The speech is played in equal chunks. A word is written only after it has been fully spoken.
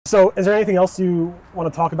So is there anything else you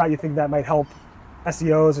want to talk about you think that might help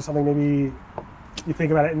SEOs, or something maybe you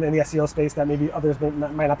think about it in the SEO space that maybe others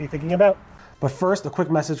might not be thinking about? But first, a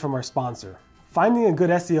quick message from our sponsor. Finding a good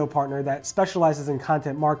SEO partner that specializes in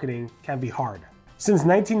content marketing can be hard. Since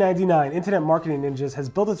 1999, Internet Marketing Ninjas has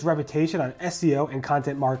built its reputation on SEO and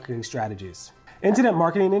content marketing strategies. Internet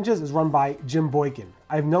Marketing Ninjas is run by Jim Boykin.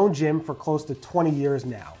 I've known Jim for close to 20 years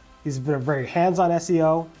now. He's been a very hands-on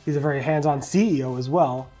SEO, he's a very hands-on CEO as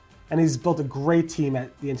well, and he's built a great team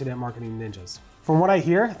at the Internet Marketing Ninjas. From what I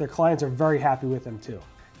hear, their clients are very happy with them too.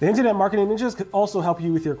 The Internet Marketing Ninjas could also help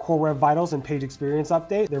you with your Core Web Vitals and page experience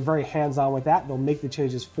update. They're very hands-on with that. They'll make the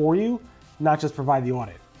changes for you, not just provide the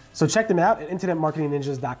audit. So check them out at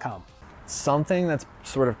internetmarketingninjas.com. Something that's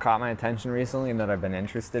sort of caught my attention recently and that I've been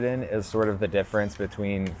interested in is sort of the difference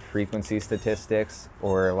between frequency statistics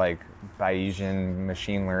or like Bayesian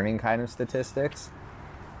machine learning kind of statistics.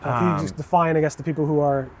 Can you just define, I guess, the people who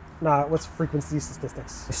are not, what's frequency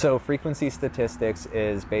statistics? So frequency statistics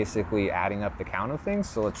is basically adding up the count of things.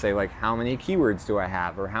 So let's say like how many keywords do I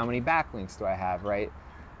have or how many backlinks do I have, right?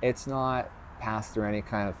 It's not passed through any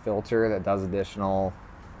kind of filter that does additional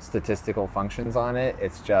statistical functions on it.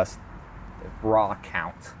 It's just raw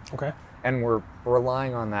count. Okay. And we're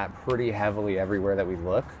relying on that pretty heavily everywhere that we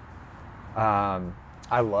look.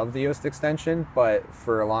 I love the Yoast extension, but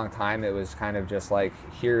for a long time it was kind of just like,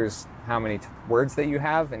 here's how many words that you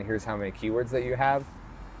have, and here's how many keywords that you have,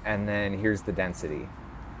 and then here's the density.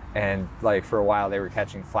 And like for a while they were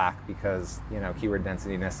catching flack because, you know, keyword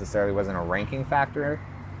density necessarily wasn't a ranking factor,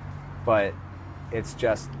 but it's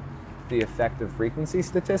just the effective frequency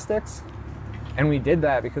statistics. And we did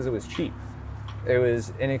that because it was cheap. It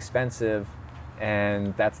was inexpensive,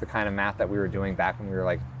 and that's the kind of math that we were doing back when we were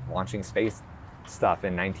like launching space stuff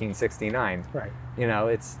in 1969. Right. You know,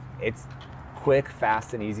 it's quick,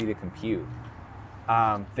 fast, and easy to compute.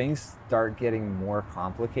 Things start getting more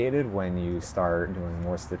complicated when you start doing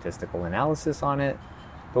more statistical analysis on it.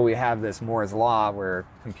 But we have this Moore's law where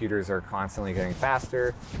computers are constantly getting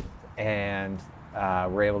faster, and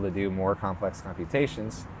we're able to do more complex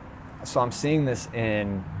computations. So I'm seeing this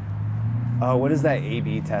in, what is that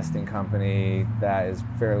A/B testing company that is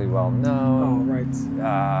fairly well known? Oh, right.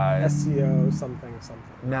 SEO something.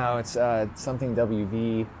 No, it's something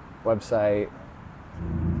WV website.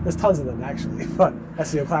 There's tons of them actually, but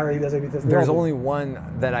SEO Clarity does A/B testing. There's only one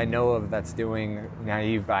that I know of that's doing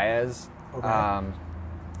Naive Bayes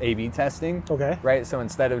A/B testing. Okay. Right, so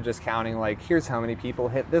instead of just counting like, here's how many people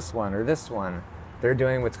hit this one or this one, they're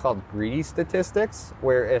doing what's called greedy statistics,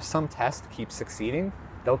 where if some test keeps succeeding,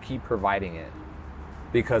 they'll keep providing it.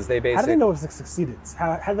 Because they basically... How do they know if it succeeded?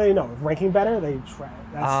 How do they know? Ranking better? They try.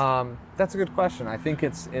 That's a good question. I think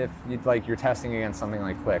it's if you're testing against something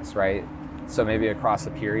like clicks, right? So maybe across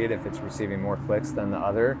a period, if it's receiving more clicks than the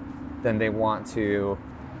other, then they want to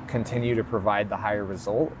continue to provide the higher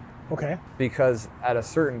result. Okay. Because at a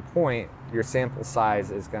certain point, your sample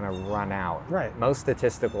size is going to run out. Right. Most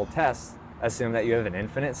statistical tests assume that you have an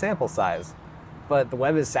infinite sample size, but the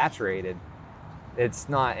web is saturated. It's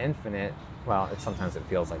not infinite. Well, sometimes it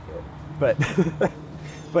feels like it, but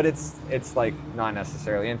but it's like not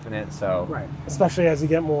necessarily infinite. So right, especially as you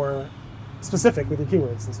get more specific with your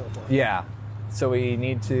keywords and so forth. Yeah, so we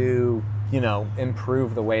need to, you know,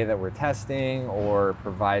 improve the way that we're testing or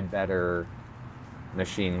provide better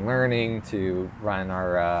machine learning to run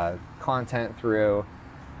our content through.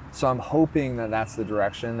 So I'm hoping that that's the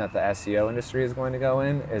direction that the SEO industry is going to go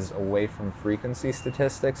in, is away from frequency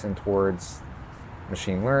statistics and towards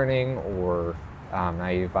machine learning or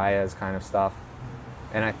naive Bayes kind of stuff.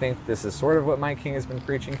 And I think this is sort of what Mike King has been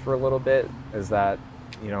preaching for a little bit, is that,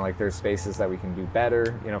 you know, like there's spaces that we can do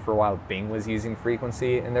better. You know, for a while Bing was using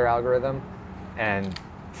frequency in their algorithm, and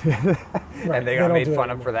right. and they got made fun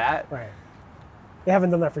of for that. Right. They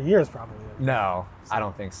haven't done that for years, probably. No, I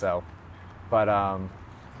don't think so. But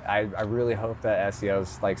I really hope that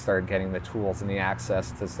SEOs like start getting the tools and the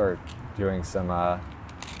access to start doing some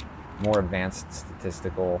more advanced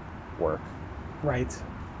statistical work. Right.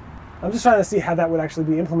 I'm just trying to see how that would actually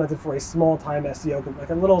be implemented for a small-time SEO, like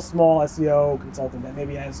a little small SEO consultant that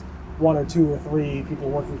maybe has 1 or 2 or 3 people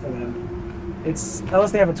working for them. It's,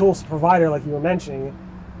 unless they have a tools provider like you were mentioning,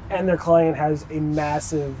 and their client has a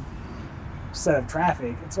massive set of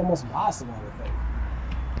traffic, it's almost impossible, I would think.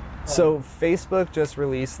 So Facebook just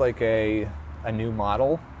released like a new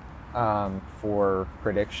model for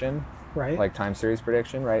prediction. Right. Like time series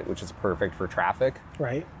prediction, right? Which is perfect for traffic.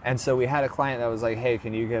 Right. And so we had a client that was like, hey,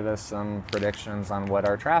 can you give us some predictions on what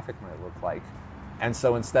our traffic might look like? And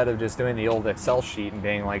so instead of just doing the old Excel sheet and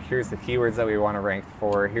being like, here's the keywords that we want to rank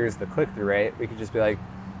for, here's the click-through rate, we could just be like,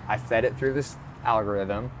 I fed it through this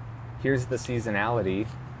algorithm. Here's the seasonality,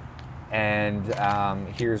 and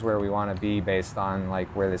here's where we want to be based on like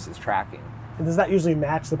where this is tracking. And does that usually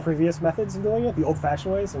match the previous methods of doing it, the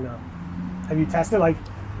old-fashioned ways, or no? Have you tested like?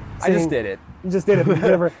 I just did it. You just did it. But you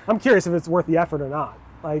never, I'm curious if it's worth the effort or not.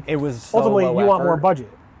 Like it was so ultimately low you want effort. more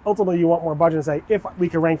budget. Ultimately you want more budget and say if we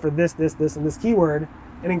can rank for this, this, this, and this keyword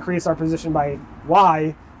and increase our position by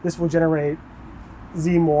Y, this will generate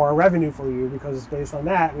Z more revenue for you because based on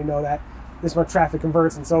that we know that this much traffic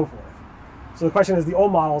converts and so forth. So the question is the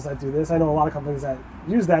old models that do this. I know a lot of companies that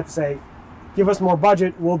use that to say, give us more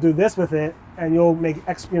budget, we'll do this with it, and you'll make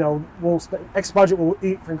X. We'll X budget will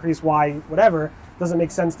increase Y whatever. Doesn't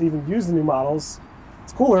make sense to even use the new models.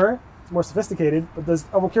 It's cooler, it's more sophisticated, but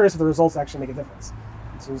I'm curious if the results actually make a difference.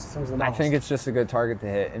 In terms of the models. I think it's just a good target to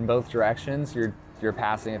hit in both directions. You're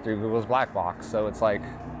passing it through Google's black box, so it's like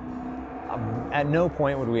at no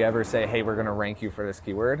point would we ever say, hey, we're going to rank you for this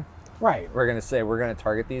keyword. Right. We're going to say we're going to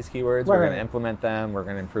target these keywords. We're going to implement them. We're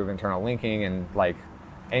going to improve internal linking and like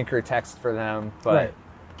anchor text for them. But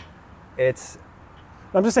it's.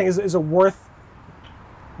 I'm just saying, is it worth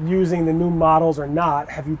using the new models or not?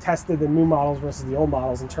 Have you tested the new models versus the old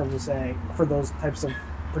models in terms of saying for those types of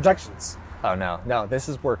projections? Oh no, this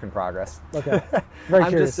is work in progress. Okay, very I'm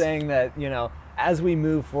curious. just saying that as we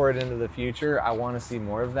move forward into the future, I want to see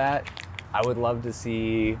more of that. I would love to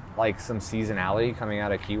see like some seasonality coming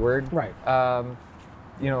out of keyword. Right.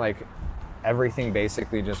 Like everything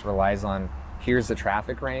basically just relies on here's the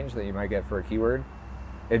traffic range that you might get for a keyword.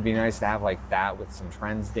 It'd be nice to have like that with some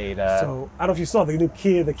trends data. So I don't know if you saw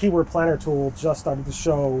the keyword planner tool just started to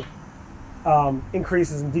show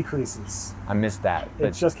increases and decreases. I missed that.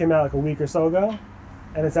 It just came out like a week or so ago,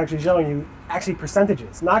 and it's actually showing you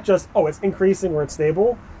percentages, not just it's increasing or it's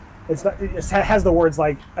stable. It has the words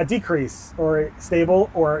like a decrease or stable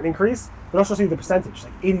or an increase, but also see the percentage,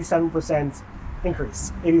 like 87%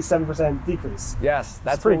 increase, 87% decrease. Yes,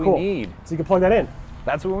 that's pretty what cool. we need. So you can plug that in.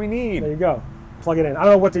 That's what we need. There you go. Plug it in. I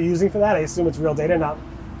don't know what they're using for that. I assume it's real data, not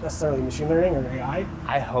necessarily machine learning or AI.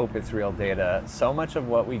 I hope it's real data. So much of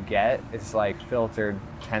what we get is like filtered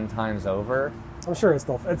 10 times over. I'm sure it's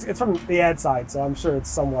from the ad side, so I'm sure it's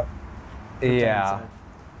somewhat. Yeah.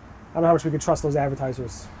 I don't know how much we could trust those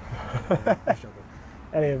advertisers.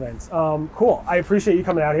 Any event. Cool. I appreciate you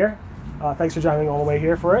coming out here. Thanks for driving all the way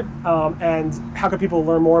here for it. And how can people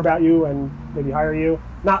learn more about you and maybe hire you?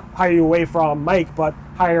 Not hire you away from Mike, but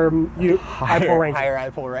hire you. iPullRank.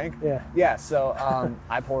 Hire iPullRank? Yeah. Yeah, so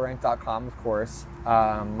iPullRank.com, of course.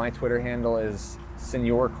 My Twitter handle is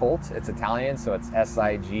Signor Colt. It's Italian, so it's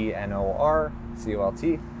SIGNOR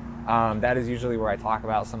COLT. That is usually where I talk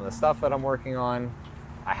about some of the stuff that I'm working on.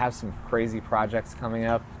 I have some crazy projects coming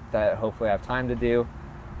up that hopefully I have time to do.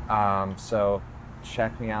 So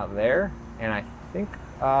check me out there. And I think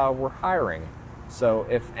we're hiring. So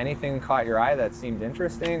if anything caught your eye that seemed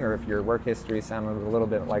interesting, or if your work history sounded a little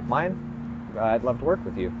bit like mine, I'd love to work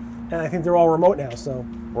with you. And I think they're all remote now, so.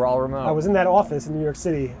 We're all remote. I was in that office in New York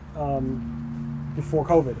City before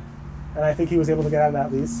COVID. And I think he was able to get out of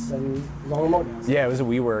that lease and he's all remote now. So. Yeah, it was a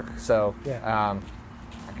WeWork, so yeah.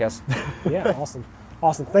 I guess. Yeah, awesome.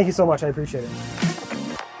 Awesome. Thank you so much. I appreciate it.